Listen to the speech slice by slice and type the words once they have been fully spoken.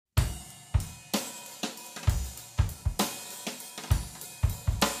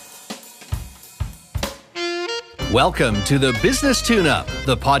Welcome to the Business Tune-Up,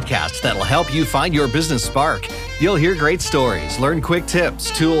 the podcast that'll help you find your business spark. You'll hear great stories, learn quick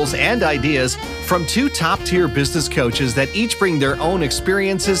tips, tools, and ideas from two top-tier business coaches that each bring their own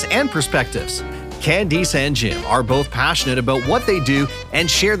experiences and perspectives. Candice and Jim are both passionate about what they do and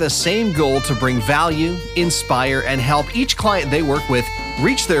share the same goal to bring value, inspire, and help each client they work with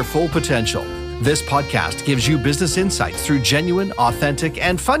reach their full potential. This podcast gives you business insights through genuine, authentic,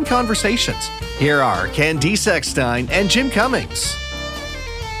 and fun conversations. Here are Candice Eckstein and Jim Cummings.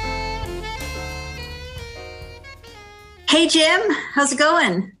 Hey, Jim. How's it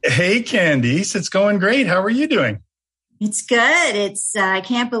going? Hey, Candice. It's going great. How are you doing? It's good. I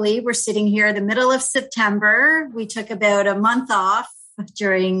can't believe we're sitting here in the middle of September. We took about a month off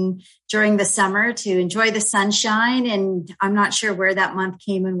during the summer to enjoy the sunshine. And I'm not sure where that month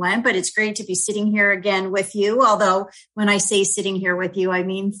came and went, but it's great to be sitting here again with you. Although when I say sitting here with you, I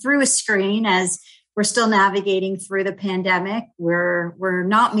mean through a screen, as we're still navigating through the pandemic. We're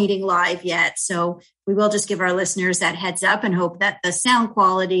not meeting live yet. So we will just give our listeners that heads up and hope that the sound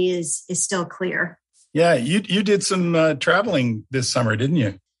quality is still clear. Yeah, you did some traveling this summer, didn't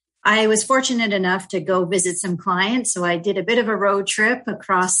you? I was fortunate enough to go visit some clients. So I did a bit of a road trip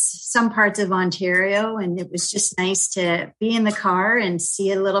across some parts of Ontario, and it was just nice to be in the car and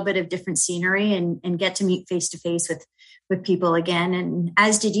see a little bit of different scenery and get to meet face to face with people again. And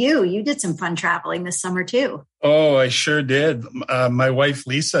as did you. You did some fun traveling this summer too. Oh, I sure did. My wife,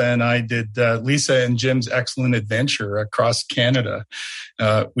 Lisa, and I did Lisa and Jim's Excellent Adventure across Canada.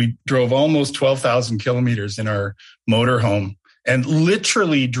 We drove almost 12,000 kilometers in our motorhome and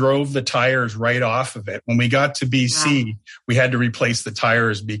literally drove the tires right off of it. When we got to BC, we had to replace the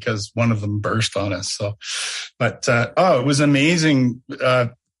tires because one of them burst on us. But it was an amazing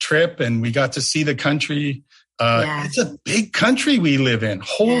trip, and we got to see the country. It's a big country we live in.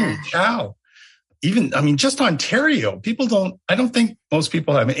 Holy cow. Just Ontario. I don't think most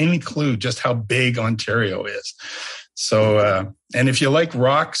people have any clue just how big Ontario is. So, and if you like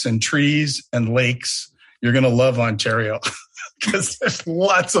rocks and trees and lakes, you're going to love Ontario because there's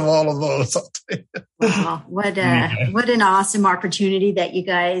lots of all of those. Wow, what an awesome opportunity that you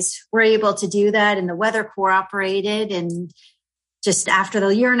guys were able to do that, and the weather cooperated. And just after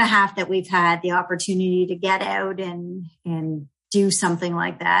the year and a half that we've had, the opportunity to get out and do something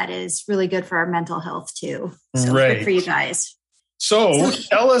like that is really good for our mental health too. So good for you guys. So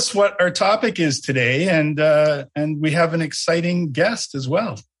tell us what our topic is today, and we have an exciting guest as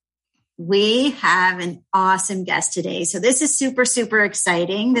well. We have an awesome guest today. So this is super, super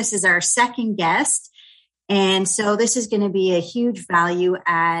exciting. This is our second guest. And so this is going to be a huge value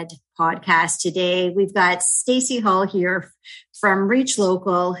add podcast today. We've got Stacey Hull here from Reach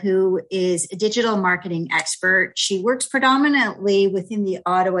Local, who is a digital marketing expert. She works predominantly within the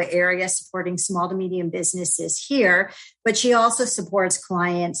Ottawa area, supporting small to medium businesses here, but she also supports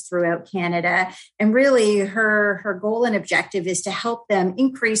clients throughout Canada. And really her goal and objective is to help them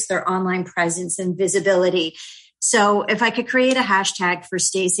increase their online presence and visibility. So if I could create a hashtag for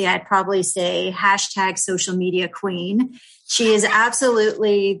Stacey, I'd probably say hashtag social media queen. She is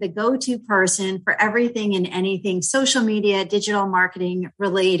absolutely the go-to person for everything and anything social media, digital marketing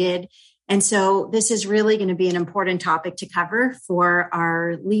related. And so this is really going to be an important topic to cover for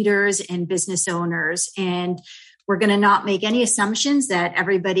our leaders and business owners. And we're going to not make any assumptions that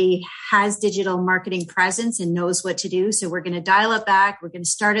everybody has digital marketing presence and knows what to do. So we're going to dial it back. We're going to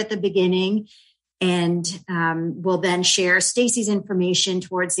start at the beginning. And we'll then share Stacey's information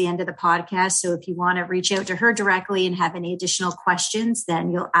towards the end of the podcast. So if you want to reach out to her directly and have any additional questions,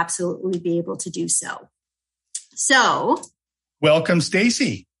 then you'll absolutely be able to do so. So, welcome,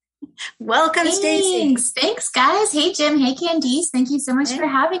 Stacey. Welcome, Stacey. Thanks, guys. Hey, Jim. Hey, Candice. Thank you so much for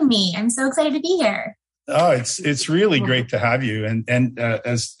having me. I'm so excited to be here. Oh, it's really great to have you. And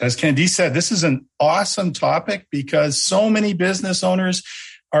as Candice said, this is an awesome topic because so many business owners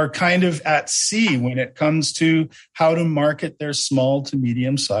are kind of at sea when it comes to how to market their small to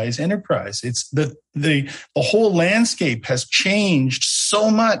medium size enterprise. It's the whole landscape has changed so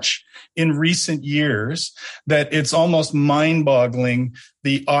much in recent years that it's almost mind-boggling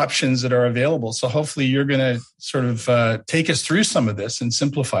the options that are available. So hopefully you're going to sort of take us through some of this and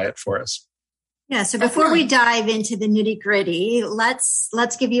simplify it for us. Yeah. So before we dive into the nitty gritty, let's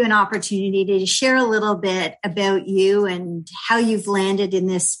give you an opportunity to share a little bit about you and how you've landed in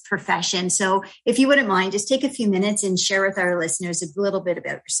this profession. So if you wouldn't mind, just take a few minutes and share with our listeners a little bit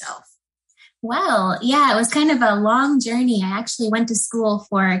about yourself. Well, yeah, it was kind of a long journey. I actually went to school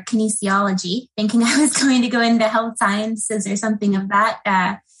for kinesiology, thinking I was going to go into health sciences or something of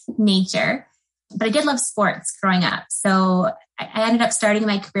that nature. but I did love sports growing up. So I ended up starting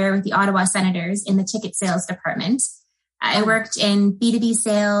my career with the Ottawa Senators in the ticket sales department. I worked in B2B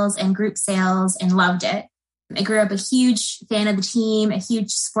sales and group sales and loved it. I grew up a huge fan of the team, a huge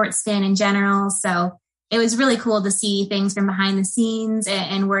sports fan in general. So it was really cool to see things from behind the scenes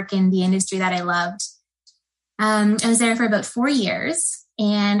and work in the industry that I loved. I was there for about 4 years,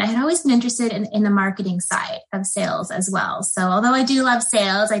 and I had always been interested in the marketing side of sales as well. So although I do love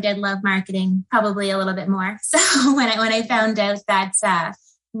sales, I did love marketing probably a little bit more. So when I found out that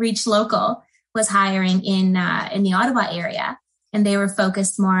Reach Local was hiring in the Ottawa area, and they were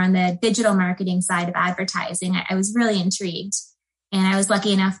focused more on the digital marketing side of advertising, I was really intrigued. And I was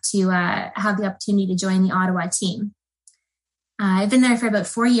lucky enough to have the opportunity to join the Ottawa team. I've been there for about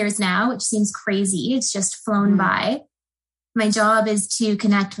 4 years now, which seems crazy. It's just flown by. My job is to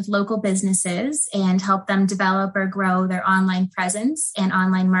connect with local businesses and help them develop or grow their online presence and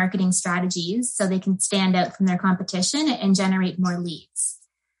online marketing strategies so they can stand out from their competition and generate more leads.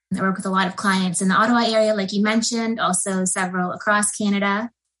 I work with a lot of clients in the Ottawa area, like you mentioned, also several across Canada,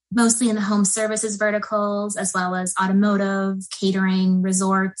 mostly in the home services verticals, as well as automotive, catering,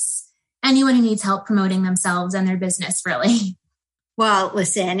 resorts, anyone who needs help promoting themselves and their business, really. Well,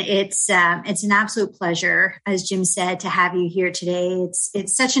 listen, it's an absolute pleasure, as Jim said, to have you here today.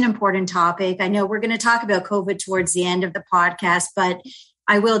 It's such an important topic. I know we're going to talk about COVID towards the end of the podcast, but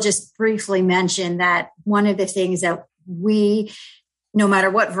I will just briefly mention that one of the things that we, no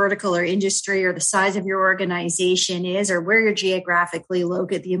matter what vertical or industry or the size of your organization is or where you're geographically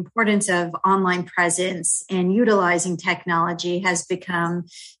located, the importance of online presence and utilizing technology has become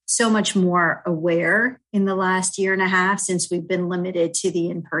so much more aware in the last year and a half since we've been limited to the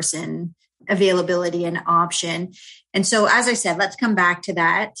in-person availability and option. And so, as I said, let's come back to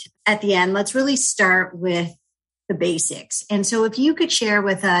that at the end. Let's really start with the basics. And so if you could share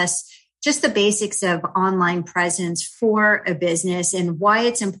with us just the basics of online presence for a business and why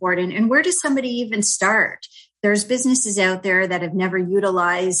it's important and where does somebody even start? There's businesses out there that have never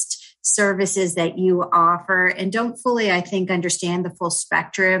utilized services that you offer and don't fully, I think, understand the full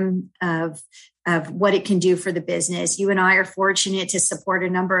spectrum of what it can do for the business. You and I are fortunate to support a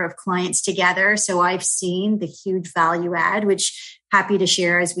number of clients together. So I've seen the huge value add, which happy to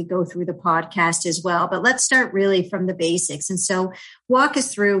share as we go through the podcast as well. But let's start really from the basics. And so walk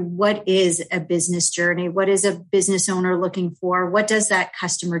us through what is a business journey? What is a business owner looking for? What does that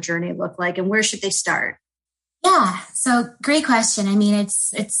customer journey look like? And where should they start? Yeah. So great question. I mean,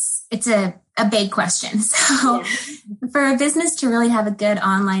 it's a big question. So for a business to really have a good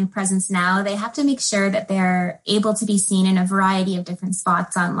online presence now, they have to make sure that they're able to be seen in a variety of different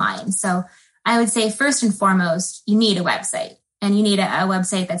spots online. So I would say first and foremost, you need a website. And you need a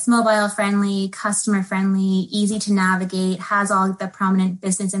website that's mobile friendly, customer friendly, easy to navigate, has all the prominent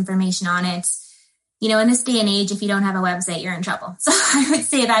business information on it. You know, in this day and age, if you don't have a website, you're in trouble. So I would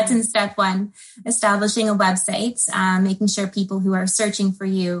say that's in step one, establishing a website, making sure people who are searching for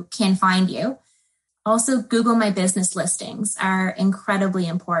you can find you. Also, Google My Business listings are incredibly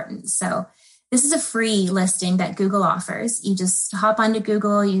important. So this is a free listing that Google offers. You just hop onto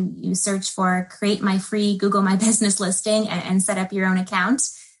Google, you search for create my free Google My Business listing and set up your own account.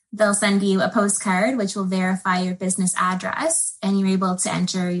 They'll send you a postcard, which will verify your business address, and you're able to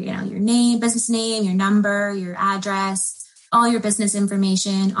enter, your name, business name, your number, your address, all your business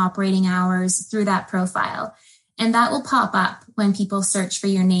information, operating hours through that profile. And that will pop up when people search for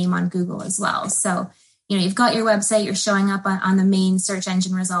your name on Google as well. So, you've got your website, you're showing up on the main search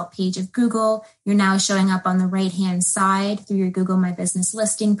engine result page of Google. You're now showing up on the right-hand side through your Google My Business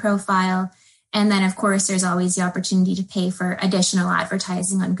listing profile. And then, of course, there's always the opportunity to pay for additional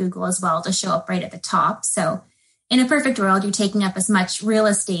advertising on Google as well to show up right at the top. So in a perfect world, you're taking up as much real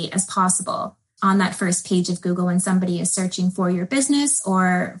estate as possible on that first page of Google when somebody is searching for your business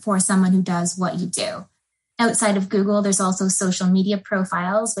or for someone who does what you do. Outside of Google, there's also social media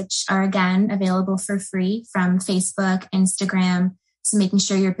profiles, which are, again, available for free from Facebook, Instagram. So making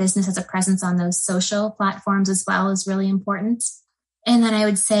sure your business has a presence on those social platforms as well is really important. And then I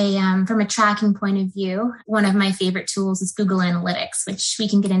would say from a tracking point of view, one of my favorite tools is Google Analytics, which we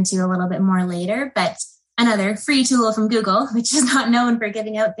can get into a little bit more later. But another free tool from Google, which is not known for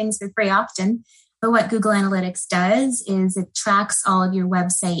giving out things for free often. But what Google Analytics does is it tracks all of your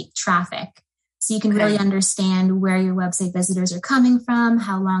website traffic. So you can really understand where your website visitors are coming from,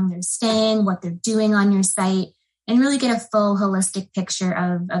 how long they're staying, what they're doing on your site, and really get a full holistic picture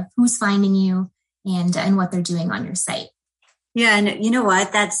of who's finding you and what they're doing on your site. Yeah. And you know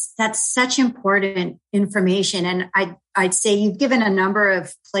what? That's such important information. And I'd say you've given a number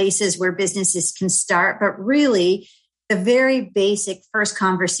of places where businesses can start, but really the very basic first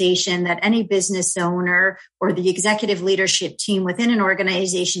conversation that any business owner or the executive leadership team within an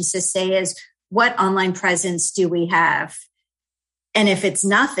organization should say is, what online presence do we have? And if it's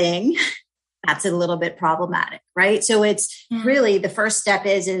nothing, that's a little bit problematic, right? So it's really the first step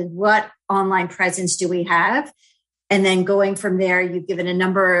is what online presence do we have? And then going from there, you've given a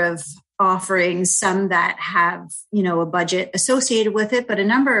number of offerings, some that have, a budget associated with it, but a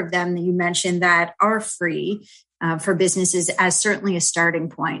number of them that you mentioned that are free for businesses as certainly a starting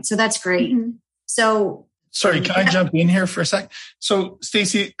point. So that's great. Mm-hmm. So sorry, can I jump in here for a sec? So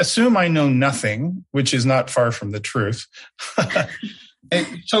Stacey, assume I know nothing, which is not far from the truth.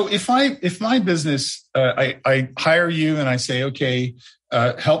 So if my business, I hire you and I say, okay,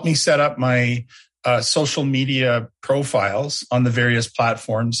 help me set up my social media profiles on the various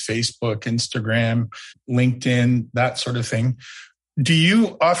platforms, Facebook, Instagram, LinkedIn, that sort of thing. Do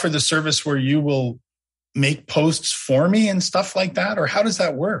you offer the service where you will make posts for me and stuff like that? Or how does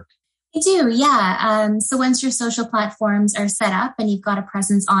that work? I do, yeah. So once your social platforms are set up and you've got a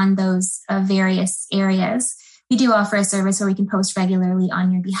presence on those various areas, we do offer a service where we can post regularly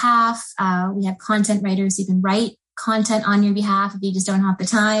on your behalf. We have content writers who can write content on your behalf if you just don't have the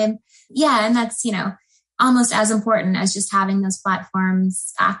time. Yeah, and that's, almost as important as just having those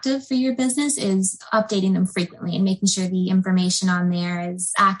platforms active for your business is updating them frequently and making sure the information on there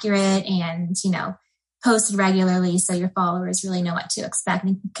is accurate and, posted regularly so your followers really know what to expect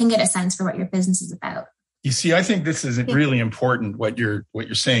and can get a sense for what your business is about. You see, I think this is really important what you're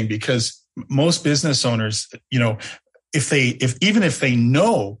saying, because most business owners, even if they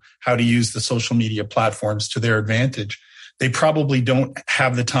know how to use the social media platforms to their advantage, they probably don't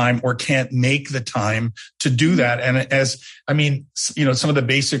have the time or can't make the time to do that. And some of the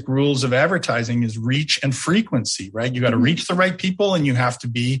basic rules of advertising is reach and frequency, right? You got to reach the right people and you have to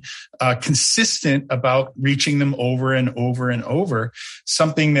be consistent about reaching them over and over and over.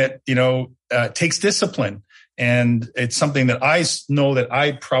 Something that, takes discipline. And it's something that I know that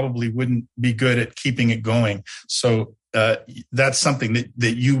I probably wouldn't be good at keeping it going. So that's something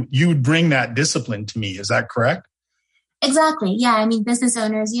that you would bring that discipline to me. Is that correct? Exactly. Yeah. I mean, business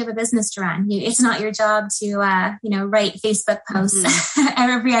owners, you have a business to run. It's not your job to, write Facebook posts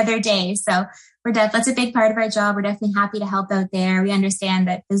every other day. So that's a big part of our job. We're definitely happy to help out there. We understand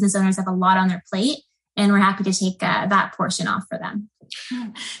that business owners have a lot on their plate, and we're happy to take that portion off for them.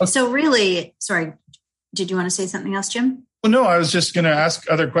 So really, sorry, did you want to say something else, Jim? Well, no, I was just going to ask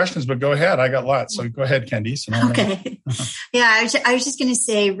other questions, but go ahead. I got lots. So go ahead, Candice. Okay. Yeah, I was just going to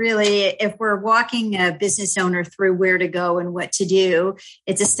say, really, if we're walking a business owner through where to go and what to do,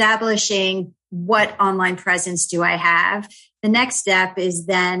 it's establishing what online presence do I have. The next step is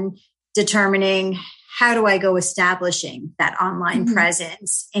then determining how do I go establishing that online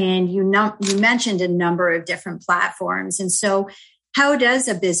presence. And you mentioned a number of different platforms. And so how does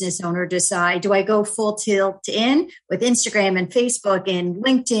a business owner decide, do I go full tilt in with Instagram and Facebook and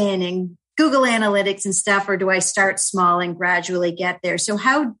LinkedIn and Google Analytics and stuff, or do I start small and gradually get there? So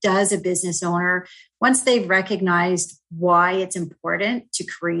how does a business owner, once they've recognized why it's important to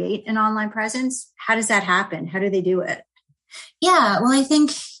create an online presence, how does that happen? How do they do it? Yeah, well, I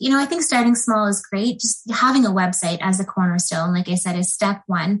think starting small is great. Just having a website as a cornerstone, like I said, is step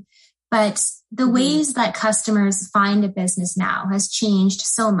one. But the ways that customers find a business now has changed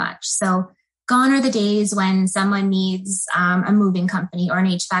so much. So gone are the days when someone needs a moving company or an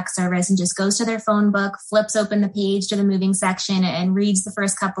HVAC service and just goes to their phone book, flips open the page to the moving section and reads the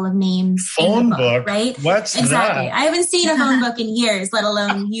first couple of names. Phone book, right? What's exactly. that? I haven't seen a phone book in years, let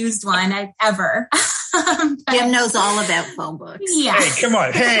alone used one ever. Jim knows all about phone books. Yeah. Hey, come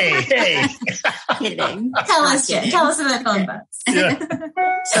on. Hey. Kidding. Tell us about phone books. Yeah.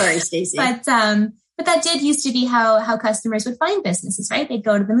 Sorry, Stacey. But that did used to be how customers would find businesses, right? They'd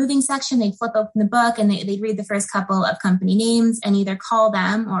go to the moving section, they'd flip open the book, and they'd read the first couple of company names and either call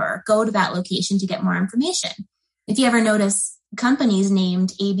them or go to that location to get more information. If you ever notice companies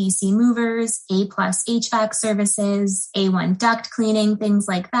named ABC Movers, A+ HVAC Services, A1 Duct Cleaning, things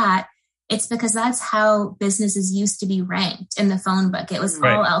like that, it's because that's how businesses used to be ranked in the phone book. It was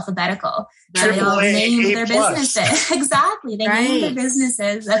all alphabetical. So they all named their businesses. Exactly. They named their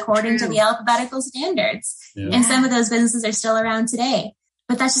businesses according to the alphabetical standards. Yeah. And some of those businesses are still around today.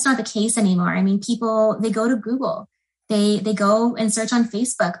 But that's just not the case anymore. I mean, people, they go to Google. They go and search on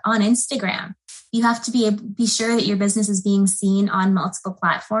Facebook, on Instagram. You have to be sure that your business is being seen on multiple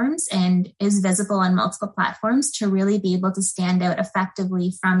platforms and is visible on multiple platforms to really be able to stand out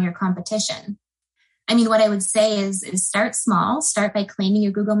effectively from your competition. I mean, what I would say is start small. Start by claiming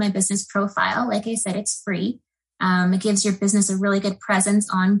your Google My Business profile. Like I said, it's free. It gives your business a really good presence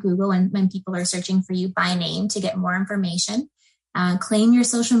on Google when people are searching for you by name to get more information. Claim your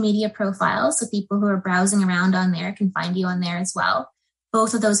social media profile so people who are browsing around on there can find you on there as well.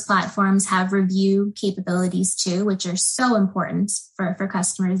 Both of those platforms have review capabilities too, which are so important for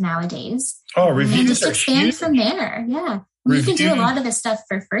customers nowadays. Oh, reviews and just are expand huge. from there. Yeah. You can do a lot of this stuff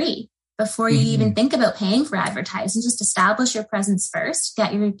for free before you even think about paying for advertising. Just establish your presence first,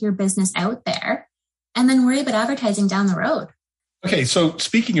 get your business out there, and then worry about advertising down the road. Okay, so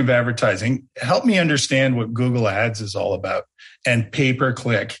speaking of advertising, help me understand what Google Ads is all about and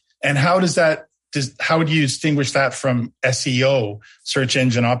pay-per-click. And how do you distinguish that from SEO, search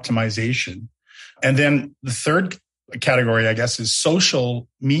engine optimization? And then the third category, I guess, is social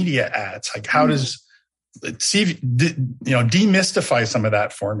media ads. Like, how does demystify some of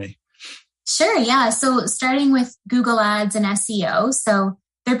that for me? Sure, yeah. So starting with Google Ads and SEO. So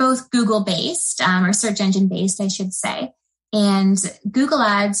they're both Google-based or search engine-based, I should say. And Google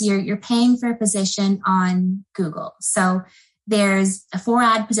Ads, you're paying for a position on Google. So there's 4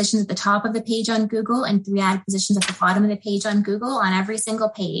 ad positions at the top of the page on Google and 3 ad positions at the bottom of the page on Google on every single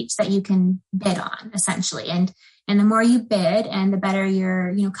page that you can bid on, essentially. And the more you bid and the better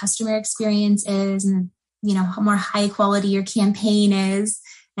your customer experience is, and how more high quality your campaign is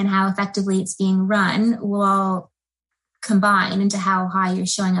and how effectively it's being run will all combine into how high you're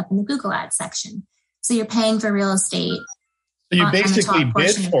showing up in the Google Ads section. So you're paying for real estate. So you basically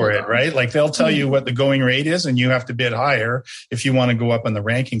bid for it, right? Like they'll tell you what the going rate is and you have to bid higher if you want to go up on the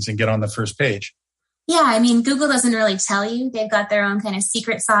rankings and get on the first page. Yeah, I mean, Google doesn't really tell you. They've got their own kind of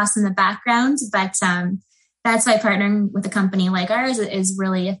secret sauce in the background, but that's why partnering with a company like ours is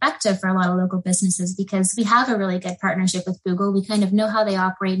really effective for a lot of local businesses, because we have a really good partnership with Google. We kind of know how they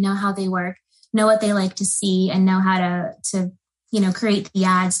operate, know how they work, know what they like to see, and know how to create the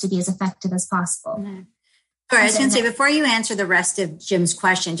ads to be as effective as possible. Mm-hmm. Sorry, I was going to say, before you answer the rest of Jim's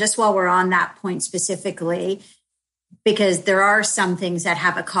question, just while we're on that point specifically, because there are some things that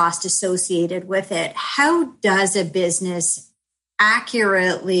have a cost associated with it, how does a business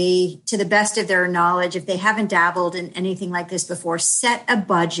accurately, to the best of their knowledge, if they haven't dabbled in anything like this before, set a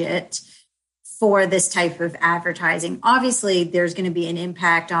budget for this type of advertising? Obviously, there's going to be an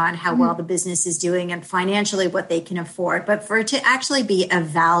impact on how well the business is doing and financially what they can afford. But for it to actually be a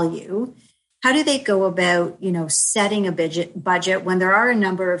value, how do they go about, setting a budget when there are a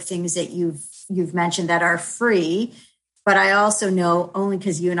number of things that you've mentioned that are free? But I also know, only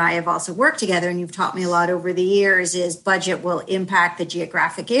because you and I have also worked together and you've taught me a lot over the years, is budget will impact the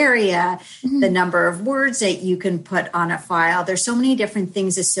geographic area, the number of words that you can put on a file. There's so many different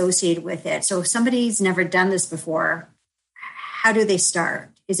things associated with it. So if somebody's never done this before, how do they start?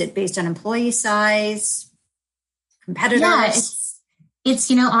 Is it based on employee size, competitors? Yeah,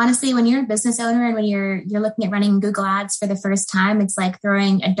 it's honestly, when you're a business owner and when you're looking at running Google Ads for the first time, it's like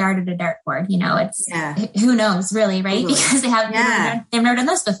throwing a dart at a dartboard. Who knows really, right? Totally. Because they've never done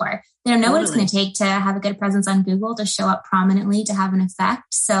this before. They don't know what it's going to take to have a good presence on Google, to show up prominently, to have an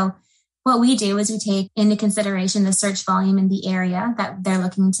effect. So what we do is we take into consideration the search volume in the area that they're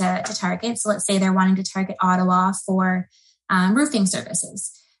looking to target. So let's say they're wanting to target Ottawa for roofing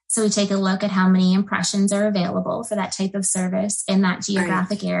services. So we take a look at how many impressions are available for that type of service in that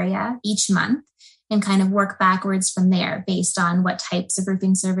geographic area each month, and kind of work backwards from there based on what types of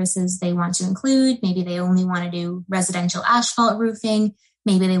roofing services they want to include. Maybe they only want to do residential asphalt roofing.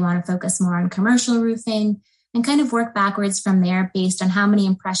 Maybe they want to focus more on commercial roofing, and kind of work backwards from there based on how many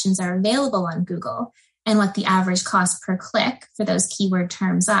impressions are available on Google and what the average cost per click for those keyword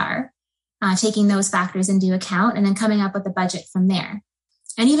terms are, taking those factors into account and then coming up with a budget from there.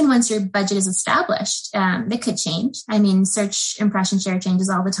 And even once your budget is established, it could change. I mean, search impression share changes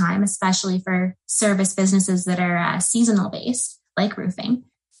all the time, especially for service businesses that are seasonal based, like roofing.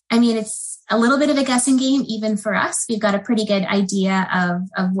 I mean, it's a little bit of a guessing game, even for us. We've got a pretty good idea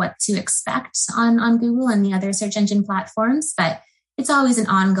of what to expect on Google and the other search engine platforms, but it's always an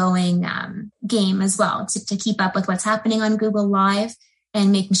ongoing game as well to keep up with what's happening on Google Live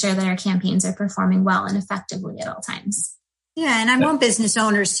and making sure that our campaigns are performing well and effectively at all times. Yeah, and I want business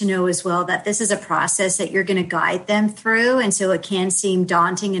owners to know as well that this is a process that you're going to guide them through. And so it can seem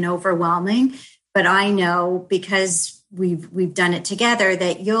daunting and overwhelming, but I know, because we've done it together,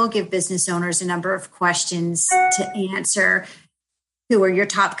 that you'll give business owners a number of questions to answer. Who are your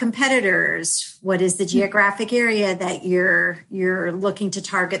top competitors? What is the geographic area that you're looking to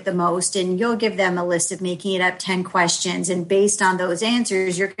target the most? And you'll give them a list of making it up 10 questions. And based on those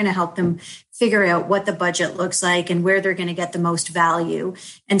answers, you're going to help them figure out what the budget looks like and where they're going to get the most value.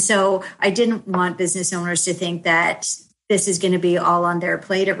 And so I didn't want business owners to think that this is going to be all on their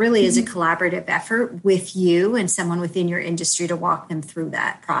plate. It really is a collaborative effort with you and someone within your industry to walk them through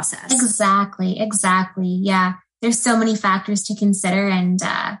that process. Exactly. Yeah. There's so many factors to consider, and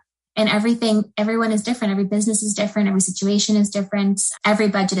everyone is different. Every business is different. Every situation is different. Every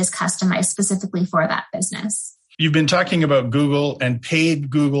budget is customized specifically for that business. You've been talking about Google and paid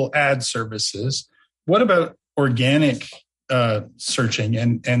Google ad services. What about organic searching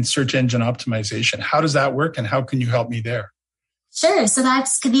and search engine optimization? How does that work, and how can you help me there? Sure. So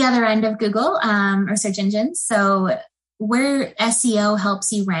that's the other end of Google or search engines. So where SEO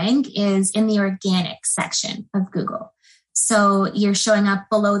helps you rank is in the organic section of Google. So you're showing up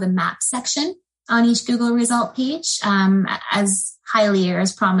below the map section on each Google result page as highly or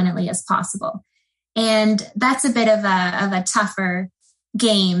as prominently as possible. And that's a bit of a tougher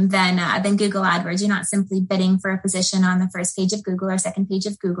game than Google AdWords. You're not simply bidding for a position on the first page of Google or second page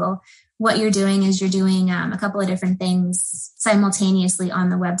of Google. What you're doing is you're doing a couple of different things simultaneously on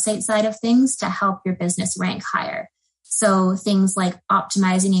the website side of things to help your business rank higher. So things like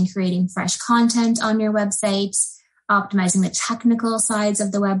optimizing and creating fresh content on your website, optimizing the technical sides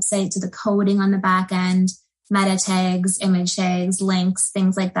of the website, so the coding on the back end, meta tags, image tags, links,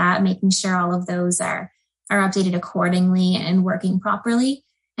 things like that, making sure all of those are updated accordingly and working properly.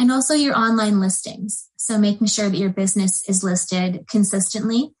 And also your online listings. So making sure that your business is listed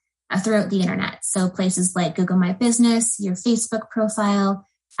consistently throughout the internet. So places like Google My Business, your Facebook profile,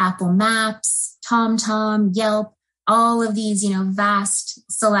 Apple Maps, TomTom, Yelp, all of these, vast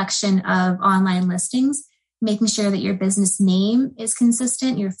selection of online listings, making sure that your business name is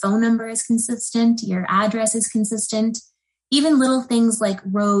consistent, your phone number is consistent, your address is consistent. Even little things like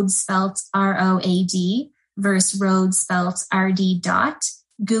road spelt ROAD versus road spelt RD dot,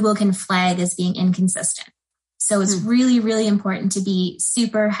 Google can flag as being inconsistent. So it's really, really important to be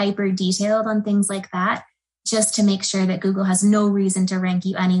super hyper detailed on things like that, just to make sure that Google has no reason to rank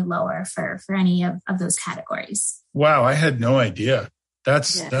you any lower for any of those categories. Wow, I had no idea.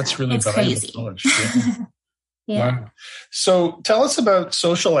 That's really it's valuable crazy. knowledge. Yeah. Wow. So tell us about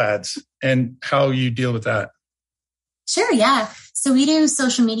social ads and how you deal with that. Sure, yeah. So we do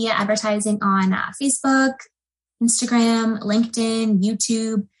social media advertising on Facebook, Instagram, LinkedIn,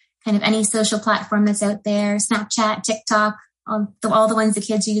 YouTube, kind of any social platform that's out there, Snapchat, TikTok, all the ones the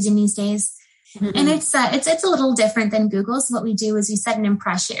kids are using these days. Mm-hmm. And it's a little different than Google. So what we do is we set an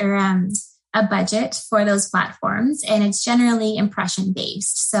impression or a budget for those platforms, and it's generally impression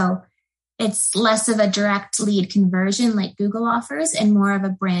based. So it's less of a direct lead conversion like Google offers and more of a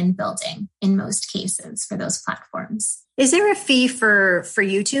brand building in most cases for those platforms. Is there a fee for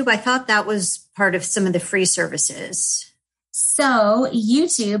YouTube? I thought that was part of some of the free services. So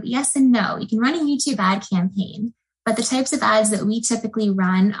YouTube, yes and no. You can run a YouTube ad campaign, but the types of ads that we typically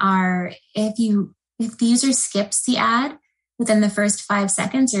run are if the user skips the ad within the first 5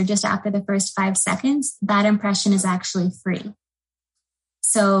 seconds or just after the first 5 seconds, that impression is actually free.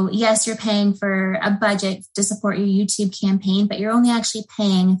 So yes, you're paying for a budget to support your YouTube campaign, but you're only actually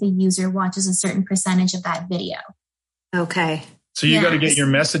paying if a user watches a certain percentage of that video. Okay. So you got to get your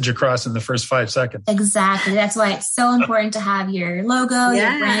message across in the first 5 seconds. Exactly. That's why it's so important to have your logo,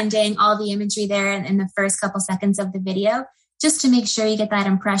 your branding, all the imagery there in the first couple seconds of the video, just to make sure you get that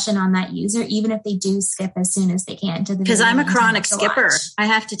impression on that user, even if they do skip as soon as they can to the video. Because I'm a chronic skipper, I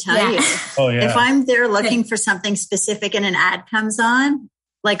have to tell you. Oh, yeah. If I'm there looking for something specific and an ad comes on,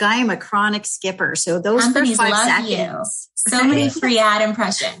 like I am a chronic skipper. So those companies first 5 love seconds. You. So many free ad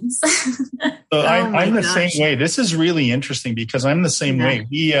impressions. So I'm the same way. This is really interesting because I'm the same way.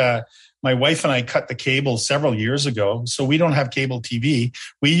 My wife and I cut the cable several years ago, so we don't have cable TV.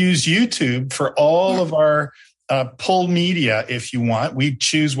 We use YouTube for all of our pull media. If you want, we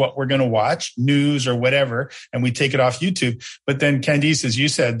choose what we're going to watch, news or whatever, and we take it off YouTube. But then, Candice, as you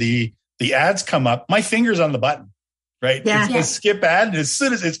said, the ads come up. My finger's on the button. Right? Yeah. It's a skip ad, and as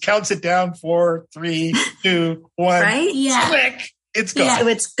soon as it counts it down, 4, 3, 2, 1, right? Yeah. Click, it's gone. So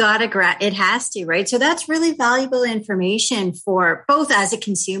it's got to, it has to, right? So that's really valuable information for both as a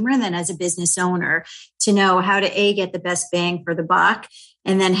consumer and then as a business owner to know how to get the best bang for the buck,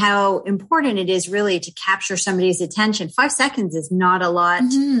 and then how important it is really to capture somebody's attention. 5 seconds is not a lot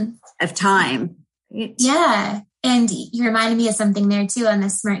of time. Right? Yeah. And you reminded me of something there too on the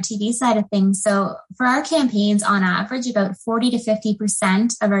smart TV side of things. So for our campaigns, on average, about 40 to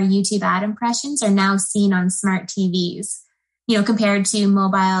 50% of our YouTube ad impressions are now seen on smart TVs, compared to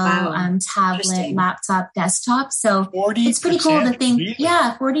mobile, tablet, laptop, desktop. So it's pretty cool to think,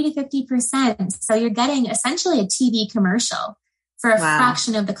 really? 40 to 50%. So you're getting essentially a TV commercial for a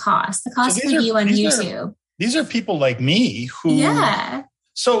fraction of the cost. The cost for you on YouTube. These are people like me who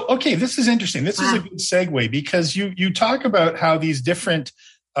So, okay, this is interesting. This is a good segue because you talk about how these different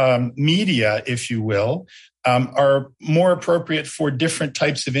media, if you will, are more appropriate for different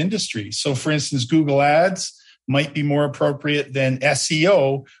types of industries. So, for instance, Google Ads might be more appropriate than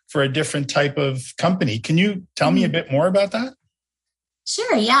SEO for a different type of company. Can you tell me a bit more about that?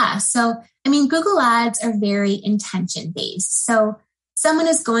 Sure, yeah. So, Google Ads are very intention-based. So someone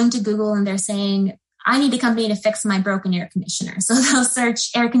is going to Google and they're saying, I need a company to fix my broken air conditioner. So they'll search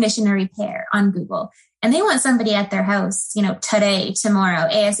air conditioner repair on Google. And they want somebody at their house, today, tomorrow,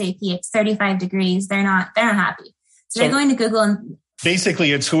 ASAP. It's 35 degrees. They're not happy. So they're going to Google and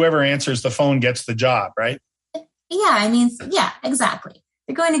basically it's whoever answers the phone gets the job, right? Yeah, exactly.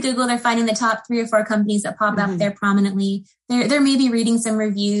 They're going to Google, they're finding the top 3 or 4 companies that pop up there prominently. They're maybe reading some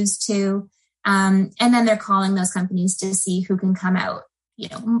reviews too. And then they're calling those companies to see who can come out,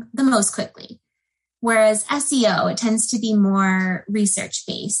 the most quickly. Whereas SEO, it tends to be more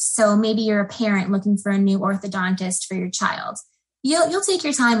research-based. So maybe you're a parent looking for a new orthodontist for your child. You'll take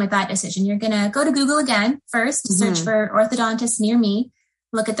your time with that decision. You're going to go to Google again first, search for orthodontist near me,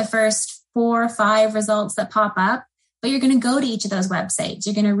 look at the first 4 or 5 results that pop up, but you're going to go to each of those websites.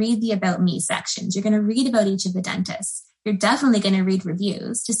 You're going to read the About Me sections. You're going to read about each of the dentists. You're definitely going to read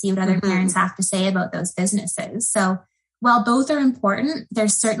reviews to see what other parents have to say about those businesses. So while both are important,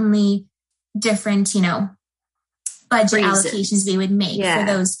 there's certainly different, budget allocations we would make for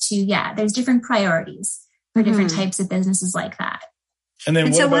those two. Yeah, there's different priorities for different types of businesses like that. And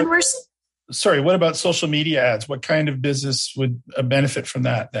then what about social media ads? What kind of business would benefit from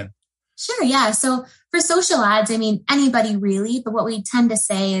that then? Sure, yeah. So for social ads, anybody really, but what we tend to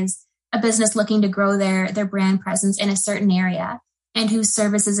say is a business looking to grow their brand presence in a certain area and whose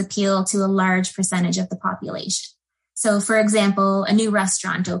services appeal to a large percentage of the population. So for example, a new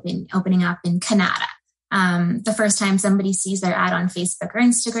restaurant opening up in Canada. The first time somebody sees their ad on Facebook or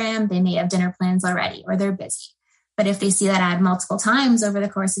Instagram, they may have dinner plans already or they're busy. But if they see that ad multiple times over the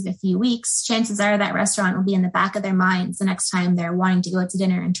course of a few weeks, chances are that restaurant will be in the back of their minds the next time they're wanting to go out to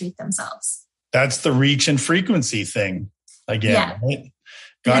dinner and treat themselves. That's the reach and frequency thing again. Yeah. Right?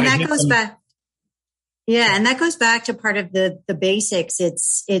 And that goes back. Yeah. And that goes back to part of the basics.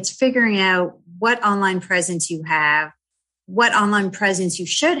 It's figuring out what online presence you have, what online presence you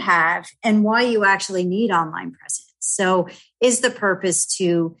should have, and why you actually need online presence. So is the purpose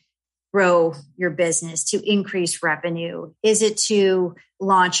to grow your business, to increase revenue? Is it to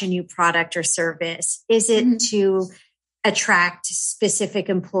launch a new product or service? Is it to attract specific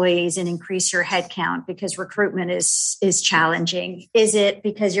employees and increase your headcount because recruitment is challenging? Is it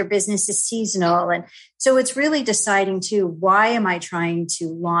because your business is seasonal? And so it's really deciding too, why am I trying to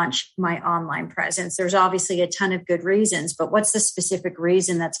launch my online presence? There's obviously a ton of good reasons, but what's the specific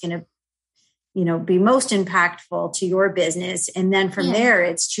reason that's going to be most impactful to your business? And then from there,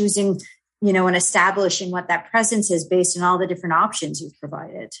 it's choosing, and establishing what that presence is based on all the different options you've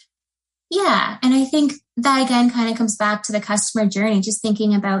provided. Yeah. And I think that again kind of comes back to the customer journey, just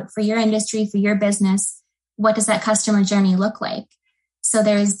thinking about for your industry, for your business, what does that customer journey look like? So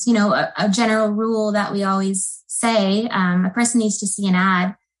there's, a general rule that we always say, a person needs to see an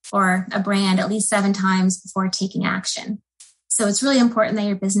ad or a brand at least 7 times before taking action. So it's really important that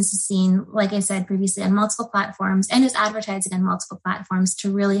your business is seen, like I said previously, on multiple platforms and is advertising on multiple platforms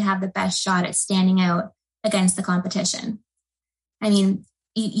to really have the best shot at standing out against the competition.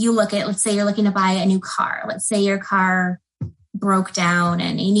 You look at, let's say you're looking to buy a new car. Let's say your car broke down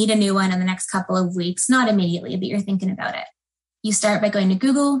and you need a new one in the next couple of weeks, not immediately, but you're thinking about it. You start by going to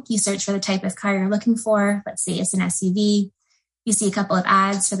Google, you search for the type of car you're looking for. Let's say it's an SUV. You see a couple of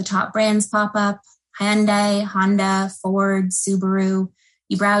ads for the top brands pop up: Hyundai, Honda, Ford, Subaru.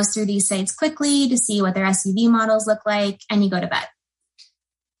 You browse through these sites quickly to see what their SUV models look like, and you go to bed.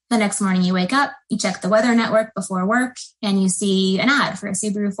 The next morning you wake up, you check the Weather Network before work, and you see an ad for a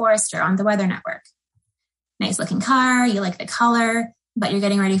Subaru Forester on the Weather Network. Nice looking car, you like the color, but you're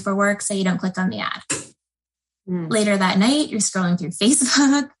getting ready for work, so you don't click on the ad. Later that night, you're scrolling through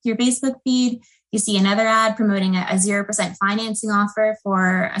Facebook, your Facebook feed. You see another ad promoting a 0% financing offer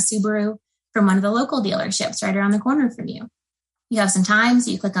for a Subaru from one of the local dealerships right around the corner from you. You have some time,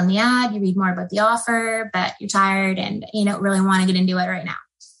 so you click on the ad, you read more about the offer, but you're tired and you don't really want to get into it right now.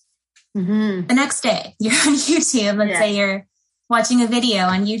 The next day, you're on YouTube. Let's say you're watching a video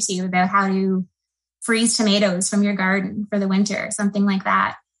on YouTube about how to freeze tomatoes from your garden for the winter, something like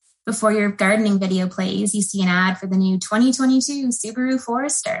that. Before your gardening video plays, you see an ad for the new 2022 Subaru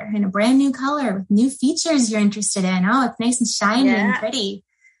Forester in a brand new color with new features you're interested in. Oh, it's nice and shiny and pretty.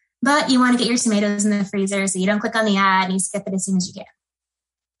 But you want to get your tomatoes in the freezer, so you don't click on the ad and you skip it as soon as you can.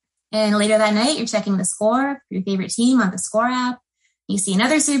 And later that night, you're checking the score for your favorite team on the Score app. You see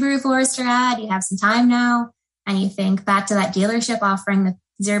another Subaru Forester ad, you have some time now, and you think back to that dealership offering the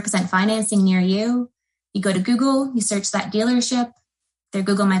 0% financing near you. You go to Google, you search that dealership, their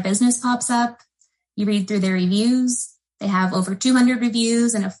Google My Business pops up, you read through their reviews. They have over 200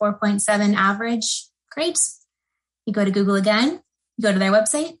 reviews and a 4.7 average. Great. You go to Google again, you go to their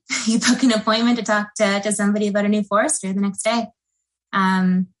website, you book an appointment to talk to somebody about a new Forester the next day.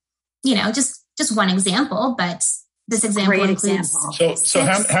 Just one example, but this example Great includes example.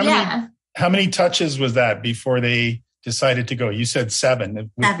 So how many touches was that before they decided to go? You said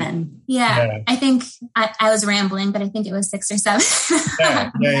 7. 7. Yeah. I think I was rambling, but I think it was 6 or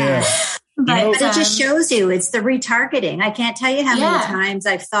 7. Yeah. But it just shows you it's the retargeting. I can't tell you how many times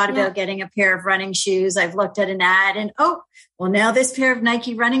I've thought about getting a pair of running shoes. I've looked at an ad and, now this pair of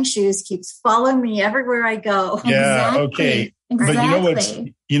Nike running shoes keeps following me everywhere I go. Yeah. Exactly. Okay.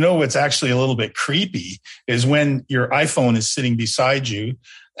 Exactly. But what's actually a little bit creepy is when your iPhone is sitting beside you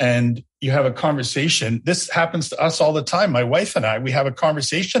and you have a conversation. This happens to us all the time. My wife and I, we have a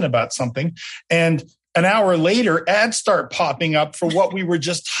conversation about something, and an hour later, ads start popping up for what we were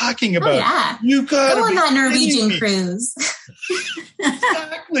just talking about. Oh, yeah. You got on that Norwegian cruise.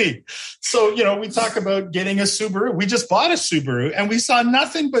 Exactly. So, we talk about getting a Subaru. We just bought a Subaru and we saw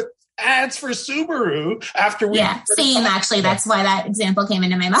nothing but ads for Subaru after we. Yeah, same actually. That's why that example came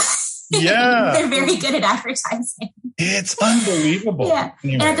into my mind. Yeah. They're very good at advertising. It's unbelievable. Yeah.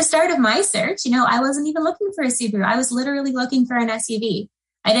 Anyway. And at the start of my search, I wasn't even looking for a Subaru. I was literally looking for an SUV.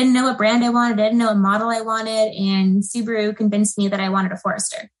 I didn't know what brand I wanted. I didn't know what model I wanted. And Subaru convinced me that I wanted a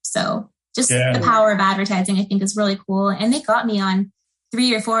Forester. So just the power of advertising, I think, is really cool. And they got me on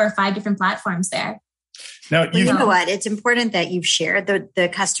 3 or 4 or 5 different platforms there. Now, you know what? It's important that you've shared the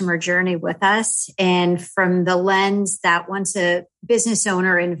customer journey with us. And from the lens that once a business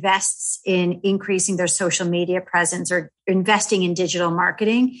owner invests in increasing their social media presence or investing in digital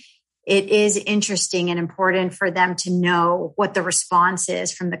marketing, it is interesting and important for them to know what the response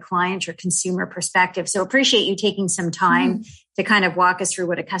is from the client or consumer perspective. So appreciate you taking some time to kind of walk us through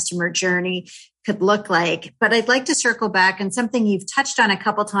what a customer journey could look like. But I'd like to circle back on something you've touched on a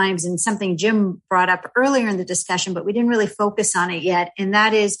couple times and something Jim brought up earlier in the discussion, but we didn't really focus on it yet. And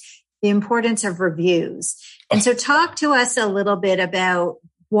that is the importance of reviews. And so talk to us a little bit about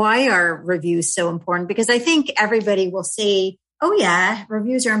why are reviews so important? Because I think everybody will say, oh yeah,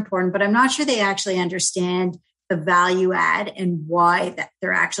 reviews are important, but I'm not sure they actually understand the value add and why that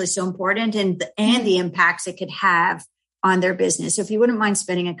they're actually so important and the impacts it could have on their business. So if you wouldn't mind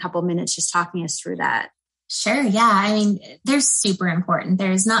spending a couple minutes just talking us through that. Sure. Yeah. I mean, they're super important.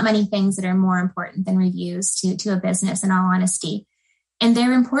 There's not many things that are more important than reviews to a business, in all honesty. And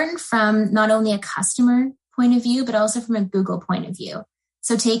they're important from not only a customer point of view, but also from a Google point of view.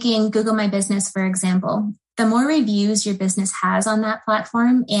 So taking Google My Business, for example, the more reviews your business has on that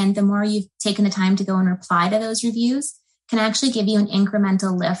platform and the more you've taken the time to go and reply to those reviews can actually give you an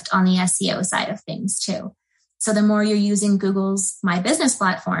incremental lift on the SEO side of things too. So the more you're using Google's My Business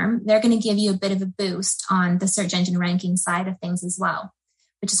platform, they're going to give you a bit of a boost on the search engine ranking side of things as well,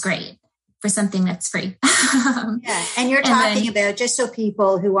 which is great for something that's free. Yeah. And you're talking about, just so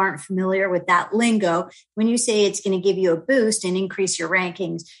people who aren't familiar with that lingo, when you say it's going to give you a boost and increase your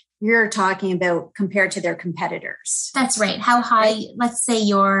rankings, you're talking about compared to their competitors. That's right. How high, let's say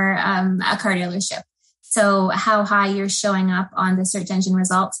you're a car dealership. So how high you're showing up on the search engine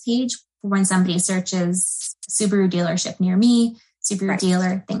results page when somebody searches Subaru dealership near me, Subaru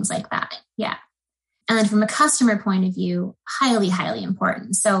dealer, things like that. Yeah. And then from a customer point of view, highly, highly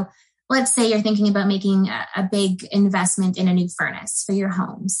important. So let's say you're thinking about making a big investment in a new furnace for your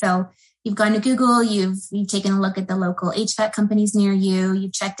home. So you've gone to Google, you've taken a look at the local HVAC companies near you,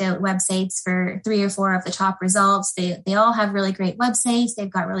 you've checked out websites for 3 or 4 of the top results. They all have really great websites. They've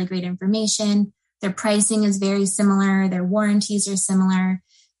got really great information. Their pricing is very similar. Their warranties are similar.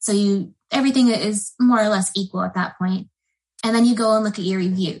 So everything is more or less equal at that point. And then you go and look at your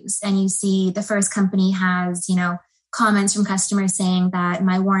reviews and you see the first company has, comments from customers saying that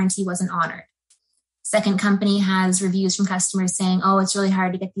my warranty wasn't honored. Second company has reviews from customers saying, oh, it's really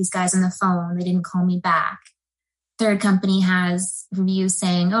hard to get these guys on the phone. They didn't call me back. Third company has reviews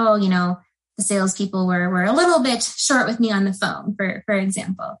saying, oh, the salespeople were a little bit short with me on the phone, for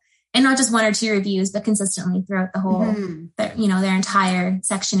example. And not just 1 or 2 reviews, but consistently throughout the whole, their entire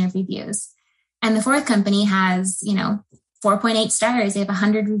section of reviews. And the fourth company has, 4.8 stars. They have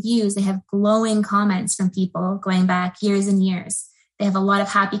 100 reviews. They have glowing comments from people going back years and years. They have a lot of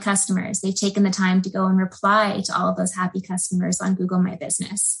happy customers. They've taken the time to go and reply to all of those happy customers on Google My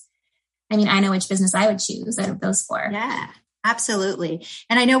Business. I mean, I know which business I would choose out of those 4. Yeah. Absolutely.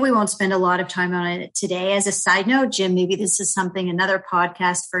 And I know we won't spend a lot of time on it today. As a side note, Jim, maybe this is something, another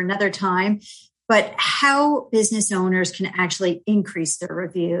podcast for another time, but how business owners can actually increase their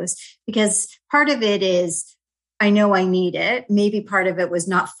reviews. Because part of it is, I know I need it. Maybe part of it was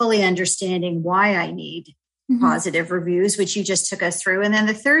not fully understanding why I need positive reviews, which you just took us through. And then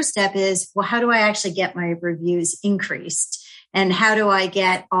the third step is, well, how do I actually get my reviews increased? And how do I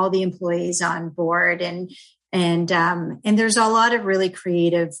get all the employees on board? And there's a lot of really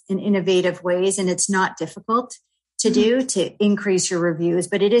creative and innovative ways, and it's not difficult to do to increase your reviews,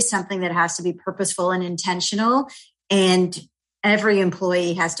 but it is something that has to be purposeful and intentional. And every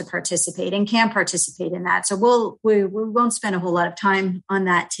employee has to participate and can participate in that. So we won't spend a whole lot of time on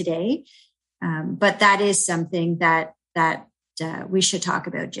that today. But that is something that we should talk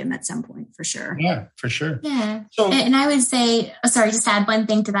about, Jim, at some point, for sure. Yeah, for sure. Yeah. So, and I would say, just add one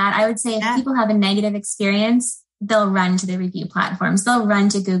thing to that. I would say if people have a negative experience, they'll run to the review platforms. They'll run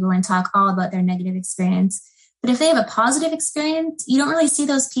to Google and talk all about their negative experience. But if they have a positive experience, you don't really see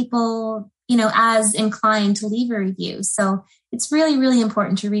those people, as inclined to leave a review. So it's really, really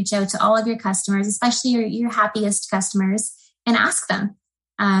important to reach out to all of your customers, especially your happiest customers, and ask them.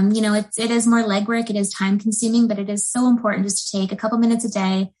 It is more legwork, it is time consuming, but it is so important just to take a couple minutes a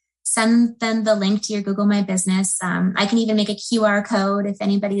day, send them the link to your Google My Business. I can even make a QR code if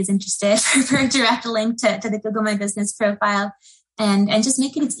anybody is interested for a direct link to the Google My Business profile, and just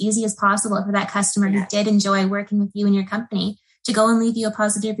make it as easy as possible for that customer who did enjoy working with you and your company to go and leave you a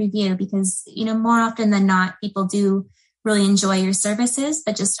positive review, because, more often than not, people do really enjoy your services,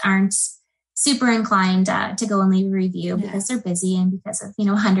 but just aren't super inclined to go and leave a review because they're busy and because of,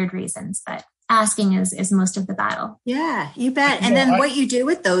 100 reasons. But asking is most of the battle. Yeah, you bet. And then what you do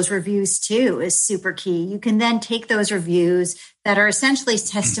with those reviews too is super key. You can then take those reviews that are essentially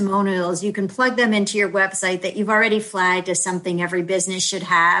testimonials. You can plug them into your website that you've already flagged as something every business should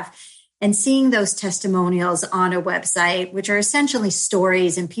have. And seeing those testimonials on a website, which are essentially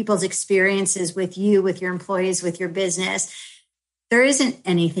stories and people's experiences with you, with your employees, with your business, there isn't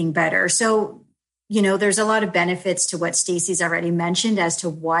anything better. So, there's a lot of benefits to what Stacey's already mentioned as to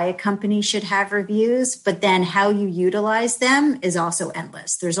why a company should have reviews, but then how you utilize them is also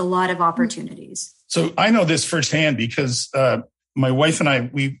endless. There's a lot of opportunities. So I know this firsthand because my wife and I,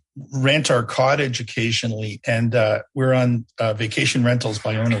 we rent our cottage occasionally, and we're on Vacation Rentals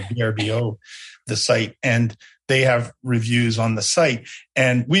by owner VRBO, the site, and they have reviews on the site.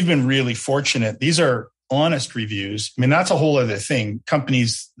 And we've been really fortunate. These are honest reviews. I mean, that's a whole other thing.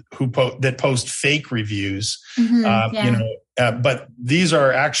 Companies that post fake reviews, but these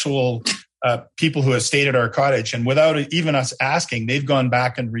are actual people who have stayed at our cottage, and without even us asking, they've gone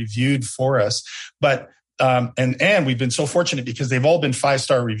back and reviewed for us. But and we've been so fortunate because they've all been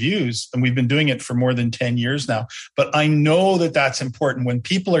 5-star reviews, and we've been doing it for more than 10 years now. But I know that that's important when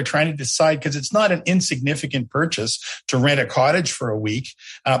people are trying to decide, because it's not an insignificant purchase to rent a cottage for a week.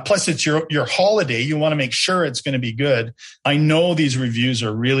 Plus, it's your holiday. You want to make sure it's going to be good. I know these reviews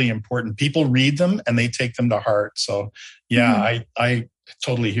are really important. People read them and they take them to heart. So, I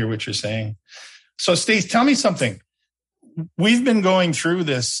totally hear what you're saying. So, Stace, tell me something. We've been going through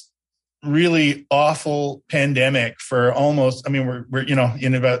this really awful pandemic for almost, we're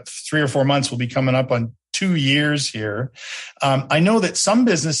in about 3 or 4 months, we'll be coming up on 2 years here. I know that some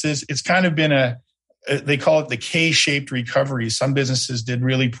businesses, it's kind of been they call it the K-shaped recovery. Some businesses did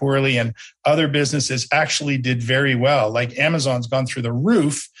really poorly and other businesses actually did very well. Like Amazon's gone through the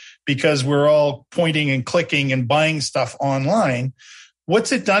roof because we're all pointing and clicking and buying stuff online.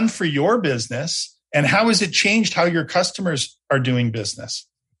 What's it done for your business, and how has it changed how your customers are doing business?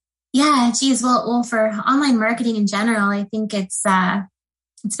 Yeah, geez. Well, for online marketing in general, I think it's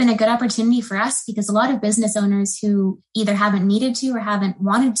been a good opportunity for us because a lot of business owners who either haven't needed to or haven't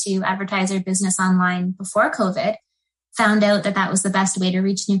wanted to advertise their business online before COVID found out that was the best way to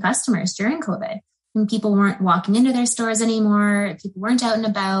reach new customers during COVID. And people weren't walking into their stores anymore. People weren't out and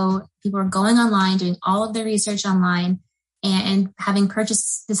about. People were going online, doing all of their research online, and having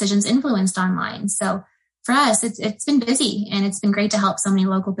purchase decisions influenced online. So for us, it's been busy, and it's been great to help so many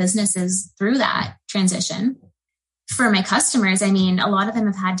local businesses through that transition. For my customers, a lot of them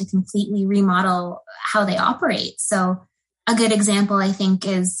have had to completely remodel how they operate. So a good example, I think,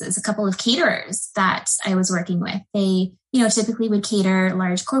 is a couple of caterers that I was working with. They, typically would cater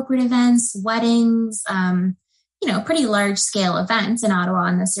large corporate events, weddings, pretty large scale events in Ottawa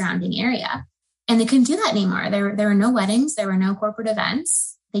and the surrounding area. And they couldn't do that anymore. There were no weddings. There were no corporate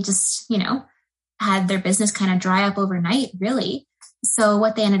events. They just, had their business kind of dry up overnight, really. So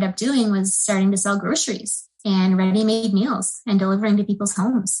what they ended up doing was starting to sell groceries and ready-made meals and delivering to people's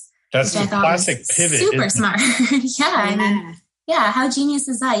homes. That's the classic pivot. Super smart. I mean, how genius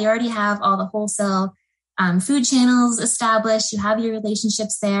is that? You already have all the wholesale food channels established. You have your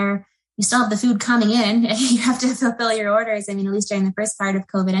relationships there. You still have the food coming in. You have to fulfill your orders. I mean, at least during the first part of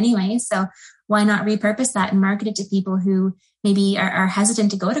COVID anyway. So why not repurpose that and market it to people who maybe are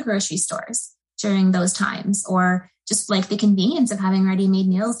hesitant to go to grocery stores during those times, or just like the convenience of having ready-made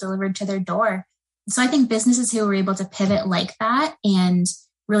meals delivered to their door. So I think businesses who were able to pivot like that and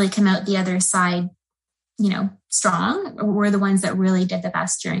really come out the other side, strong, were the ones that really did the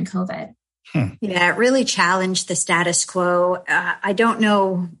best during COVID. Yeah, it really challenged the status quo. I don't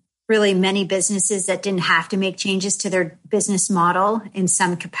know really many businesses that didn't have to make changes to their business model in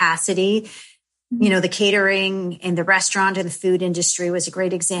some capacity. The catering and the restaurant and the food industry was a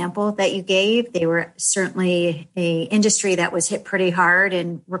great example that you gave. They were certainly an industry that was hit pretty hard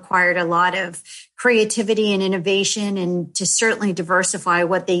and required a lot of creativity and innovation, and to certainly diversify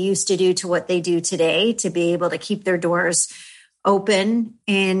what they used to do to what they do today to be able to keep their doors open.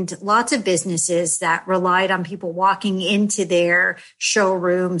 And lots of businesses that relied on people walking into their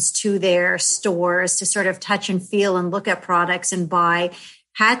showrooms, to their stores to sort of touch and feel and look at products and buy,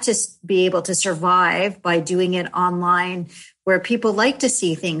 had to be able to survive by doing it online, where people like to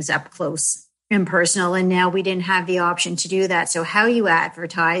see things up close and personal. And now we didn't have the option to do that. So how you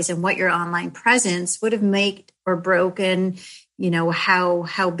advertise and what your online presence would have made or broken,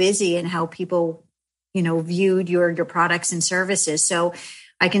 how busy and how people, viewed your products and services. So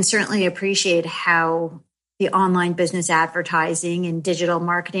I can certainly appreciate how the online business advertising and digital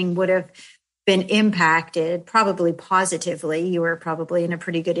marketing would have been impacted, probably positively. You were probably in a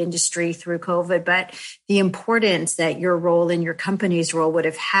pretty good industry through COVID, but the importance that your role and your company's role would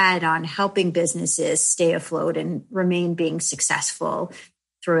have had on helping businesses stay afloat and remain being successful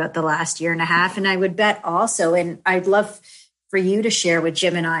throughout the last year and a half. And I would bet also, and I'd love for you to share with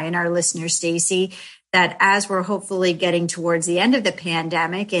Jim and I and our listeners, Stacey, that as we're hopefully getting towards the end of the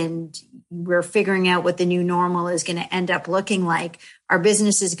pandemic and we're figuring out what the new normal is going to end up looking like, our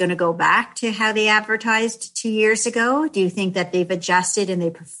business is going to go back to how they advertised 2 years ago? Do you think that they've adjusted and they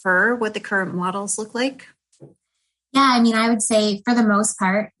prefer what the current models look like? Yeah, I mean, I would say for the most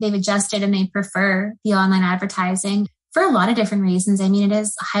part, they've adjusted and they prefer the online advertising for a lot of different reasons. I mean, it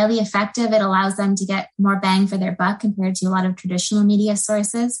is highly effective. It allows them to get more bang for their buck compared to a lot of traditional media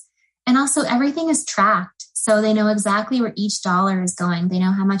sources. And also everything is tracked. So they know exactly where each dollar is going. They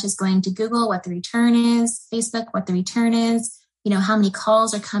know how much is going to Google, what the return is, Facebook, what the return is, how many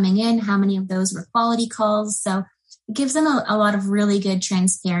calls are coming in, how many of those were quality calls. So it gives them a lot of really good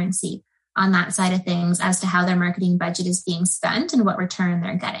transparency on that side of things as to how their marketing budget is being spent and what return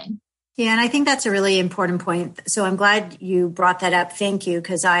they're getting. Yeah, and I think that's a really important point. So I'm glad you brought that up. Thank you,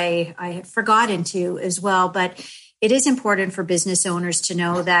 because I had forgotten to as well. But it is important for business owners to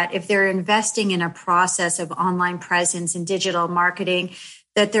know that if they're investing in a process of online presence and digital marketing,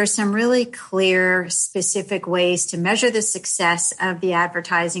 that there's some really clear, specific ways to measure the success of the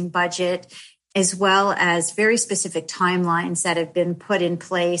advertising budget, as well as very specific timelines that have been put in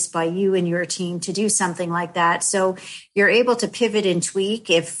place by you and your team to do something like that. So you're able to pivot and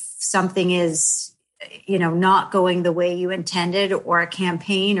tweak if something is, not going the way you intended, or a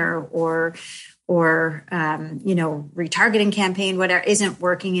campaign or retargeting campaign, whatever, isn't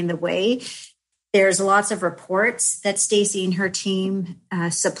working in the way. There's lots of reports that Stacey and her team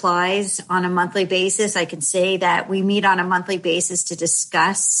supplies on a monthly basis. I can say that we meet on a monthly basis to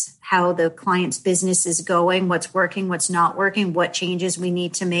discuss how the client's business is going, what's working, what's not working, what changes we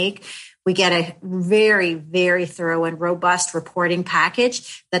need to make. We get a very, very thorough and robust reporting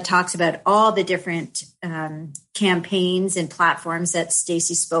package that talks about all the different campaigns and platforms that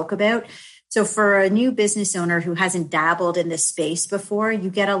Stacey spoke about. So for a new business owner who hasn't dabbled in this space before, you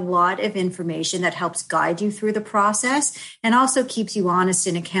get a lot of information that helps guide you through the process and also keeps you honest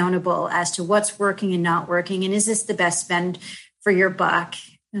and accountable as to what's working and not working. And is this the best spend for your buck?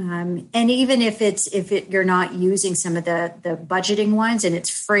 And even if you're not using some of the budgeting ones and it's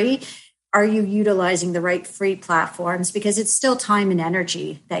free, are you utilizing the right free platforms? Because it's still time and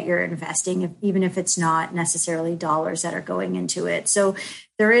energy that you're investing, even if it's not necessarily dollars that are going into it. So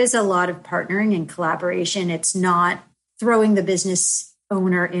there is a lot of partnering and collaboration. It's not throwing the business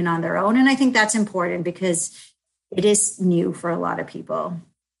owner in on their own. And I think that's important because it is new for a lot of people.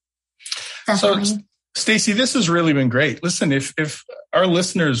 Definitely. So, Stacey, this has really been great. Listen, if our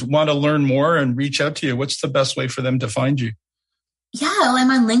listeners want to learn more and reach out to you, what's the best way for them to find you? Yeah, well, I'm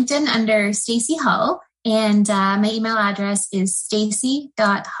on LinkedIn under Stacey Hull, and my email address is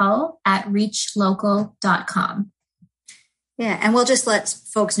stacey.hull@reachlocal.com. Yeah, and we'll just let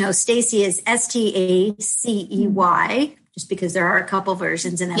folks know Stacey is Stacey, just because there are a couple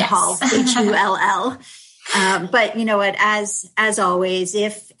versions, and then yes. Hull, Hull. But you know what, as always,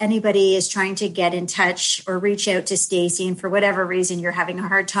 if anybody is trying to get in touch or reach out to Stacey, and for whatever reason you're having a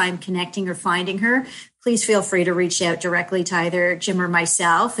hard time connecting or finding her, please feel free to reach out directly to either Jim or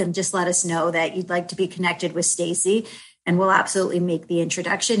myself and just let us know that you'd like to be connected with Stacey. And we'll absolutely make the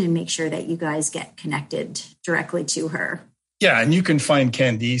introduction and make sure that you guys get connected directly to her. Yeah, and you can find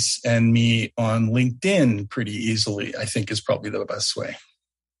Candice and me on LinkedIn pretty easily, I think is probably the best way.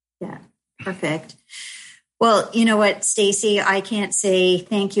 Yeah, perfect. Well, you know what, Stacey, I can't say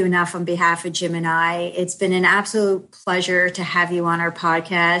thank you enough on behalf of Jim and I. It's been an absolute pleasure to have you on our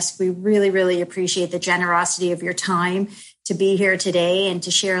podcast. We really, really appreciate the generosity of your time to be here today and to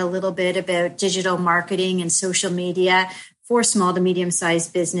share a little bit about digital marketing and social media for small to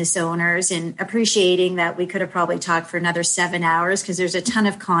medium-sized business owners, and appreciating that we could have probably talked for another 7 hours because there's a ton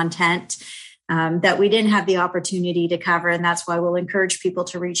of content that we didn't have the opportunity to cover. And that's why we'll encourage people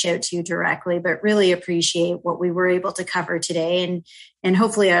to reach out to you directly, but really appreciate what we were able to cover today. And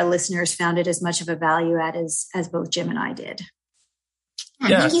hopefully our listeners found it as much of a value add as both Jim and I did.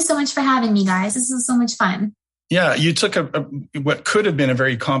 Yeah. Thank you so much for having me, guys. This was so much fun. Yeah, you took what could have been a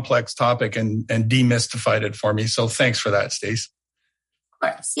very complex topic and demystified it for me. So thanks for that, Stace. Of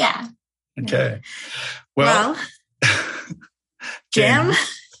course, yeah. Okay. Well Jim?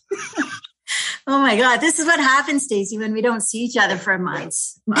 Oh my God, this is what happens, Stacey, when we don't see each other for a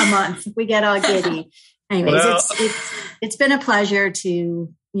month. We get all giddy. Anyways, it's been a pleasure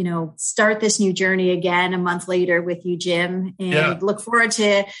to, start this new journey again a month later with you, Jim, and look forward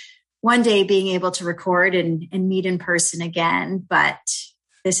to one day being able to record and meet in person again. But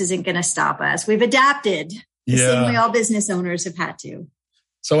this isn't going to stop us. We've adapted the same way all business owners have had to.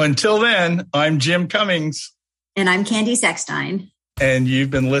 So until then, I'm Jim Cummings. And I'm Candice Eckstein. And you've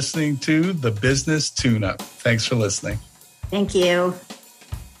been listening to The Business Tune-Up. Thanks for listening. Thank you.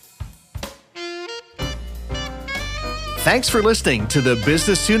 Thanks for listening to the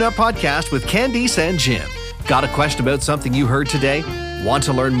Business Tune-Up podcast with Candice and Jim. Got a question about something you heard today? Want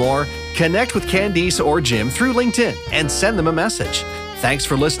to learn more? Connect with Candice or Jim through LinkedIn and send them a message. Thanks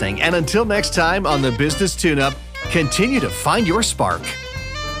for listening. And until next time on the Business Tune-Up, continue to find your spark.